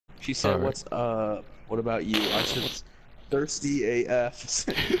She said, Alright. "What's up? What about you?" I said, "Thirsty AF."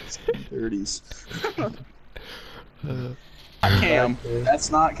 30s. Cam.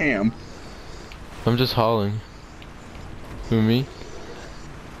 That's not Cam. I'm just hauling. Who, me?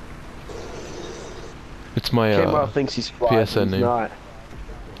 It's my Camwow thinks he's fly, PSN he's name. not.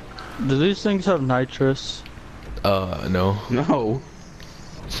 Do these things have nitrous? No. No.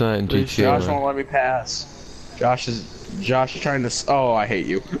 It's not in GTA. Josh man. won't let me pass. Josh is trying to. Oh, I hate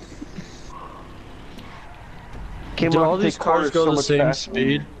you. Do all these cars go the same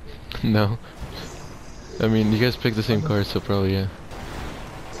speed? No. I mean, you guys picked the same car, so probably yeah.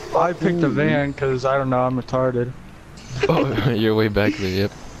 I picked a van because I don't know, I'm retarded. Oh, you're way back there.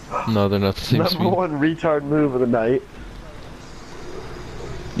 Yep. No, they're not the same speed. Number one retard move of the night.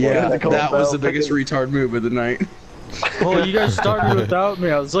 Yeah, What is it called? that was the biggest retard move of the night. Well, you guys started without me.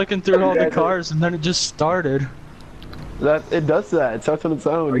 I was looking through all the cars and then it just started. It does that. It starts on its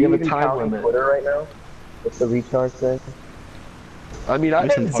own. You have a time limit. Twitter right now? What's the retard say? I mean, I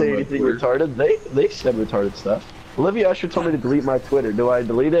didn't say anything Twitter. retarded. They said retarded stuff. Olivia Usher told me to delete my Twitter. Do I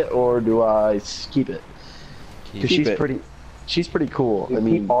delete it or do I keep it? Because she's pretty cool. I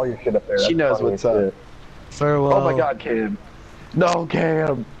mean, keep all your shit up there. she knows what's up. Farewell. Oh my God, Cam! No,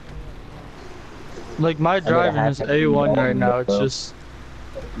 Cam! Like, my driving is A1 right now. It's bro. just,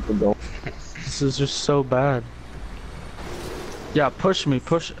 People don't. this is just so bad. Yeah, push me,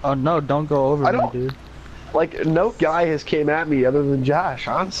 push. Oh no, don't go over me, dude. Like, no guy has came at me other than Josh,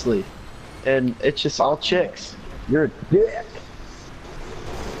 honestly. And it's just all chicks. You're a dick.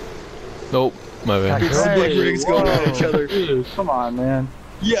 Nope. My bad. Split rigs going at each other. Dude, come on, man.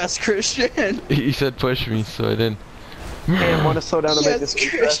 Yes, Christian. He said push me, so I didn't. Cam, want to slow down and make Yes,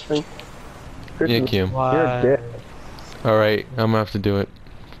 this interesting? Yeah, Kim. You're Why? a dick. Alright, I'm gonna have to do it.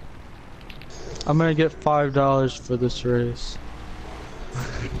 I'm gonna get $5 for this race.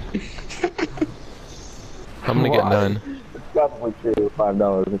 I'm gonna get none. It's probably true.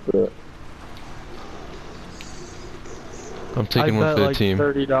 $5 into it. I'm I taking one bet for the like team.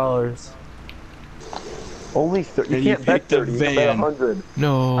 $30. Only 30. And You you can't bet picked the 30. You can bet van. 100.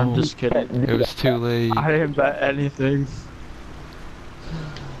 No. I'm just kidding. It was too late. I didn't bet anything.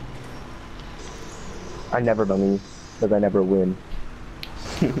 I never believe, because I never win.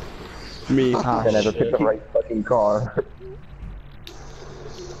 Me. Ah, I never shit. pick the right fucking car.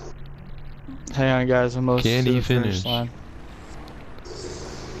 Hang on, guys. I'm almost Can to he the finish finish? line.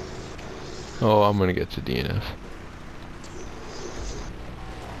 Oh, I'm gonna get to DNF.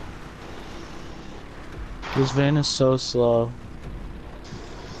 This van is so slow.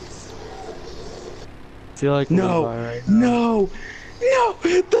 I feel like No, Levi right now. no,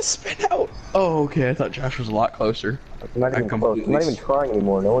 the spin out. Oh, okay. I thought Josh was a lot closer. I'm not I even close. I'm not even trying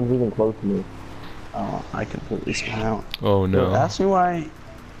anymore. No one's even close to me. Oh, I completely spun out. Oh no. Ask me why.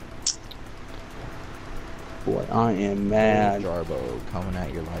 Boy, I am mad. Jarbo coming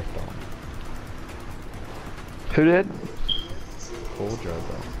at your life dog. Who did? Full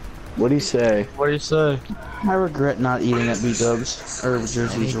Jarbo. What'd he say? What do you say? I regret not eating at B-dubs or Any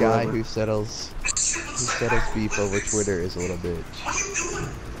Jersey's or guy whatever. who settles beef over Twitter is a little bitch.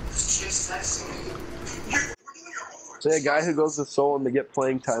 Say a guy who goes to Solon to get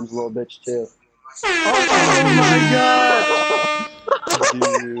playing time's a little bitch too. Oh my god!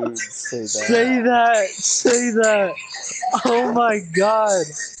 Dude, say that. Say that! Say that! Oh my god!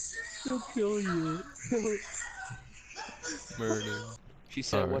 He'll kill you. Murder. She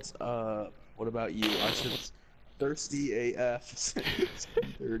said, Alright. "What's up? What about you?" I said, "Thirsty AF."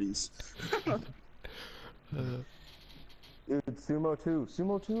 30s. Dude, Sumo 2.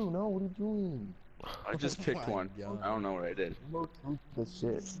 Sumo 2, no, what are you doing? I just picked one. I don't know what I did. Sumo 2 the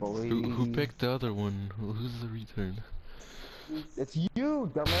shit, boy. Who picked the other one? Who's the return? It's you,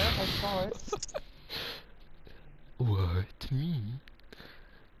 dumbass, I saw it. What? Me?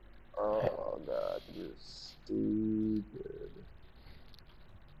 Oh god, you're stupid.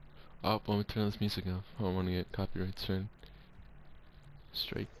 Oh, I'm gonna turn this music off. I don't want to get copyright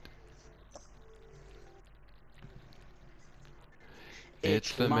straight.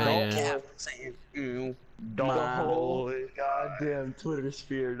 It's the man. The whole goddamn Twitter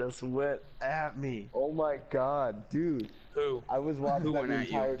sphere just went at me. Oh my god, dude. Who? I was watching Who that went the at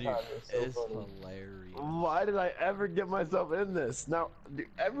you? entire Dude, time. It was it's so funny. hilarious. Why did I ever get myself in this? Now, dude,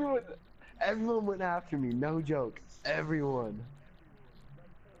 everyone went after me. No joke. Everyone.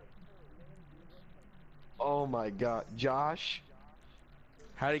 Oh my god, Josh.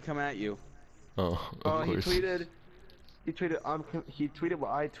 How'd he come at you? Oh, of He course. tweeted. He tweeted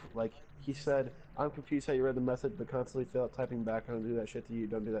what he said, "I'm confused how you read the message, but constantly fail at typing back. I don't do that shit to you.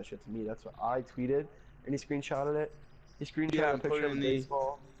 Don't do that shit to me." That's what I tweeted, and he screenshotted it. He screenshotted Yeah, a picture of a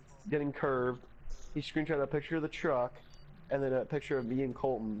baseball. getting curved. He screenshot a picture of the truck, and then a picture of me and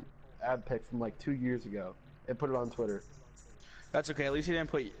Colton ad pic from like 2 years ago, and put it on Twitter. That's okay. At least he didn't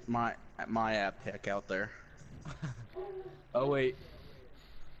put my app pic out there. Oh wait.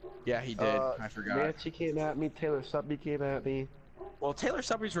 Yeah, he did. I forgot. Nancy came at me. Taylor Suppy came at me. Well, Taylor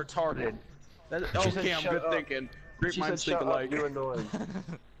Suppy's retarded. That, She said, okay, I'm "Shut good up." thinking. Great She said, minds think "Shut up, alike. you're annoying."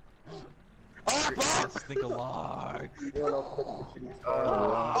 Oh, fuck! Think alike.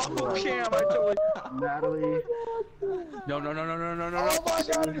 Oh, Cam, I totally. Natalie. No. Oh my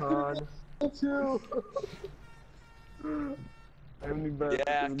god! That's you! I'm the best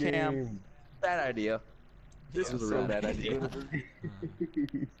Yeah, in the Cam. game. Bad idea. This was a real bad idea.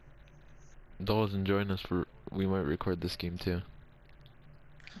 Dolan, join us for. We might record this game too.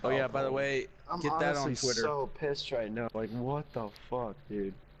 Oh yeah, by the way, I'm get that on honestly Twitter. so pissed right now. Like, what the fuck,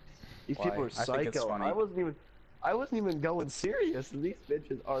 dude? These Why? people are I think it's psycho. funny. I wasn't even going serious, and these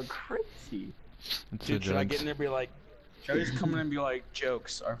bitches are crazy. It's Dude, a should I joke. get in there and be like, should I just come in and be like,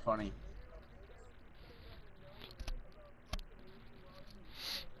 jokes are funny?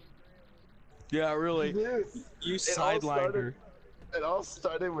 Yeah, really. Dude, You it all sidelined started- her. It all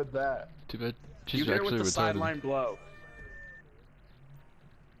started with that. Too bad. You She's hit her actually with the retarded. sideline blow.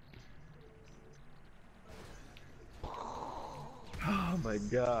 Oh my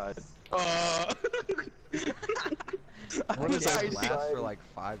god. What does hiding. that last for like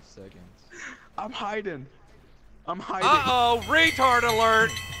 5 seconds? I'm hiding. I'm hiding. Uh-oh, retard alert!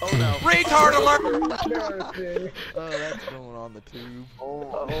 Oh no. Retard alert! Oh, that's going on the tube.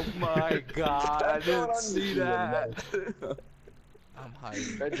 Oh my god, I didn't see that. I'm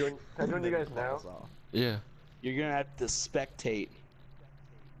hiding. Can I join you guys now? Yeah. You're gonna have to spectate.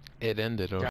 It ended.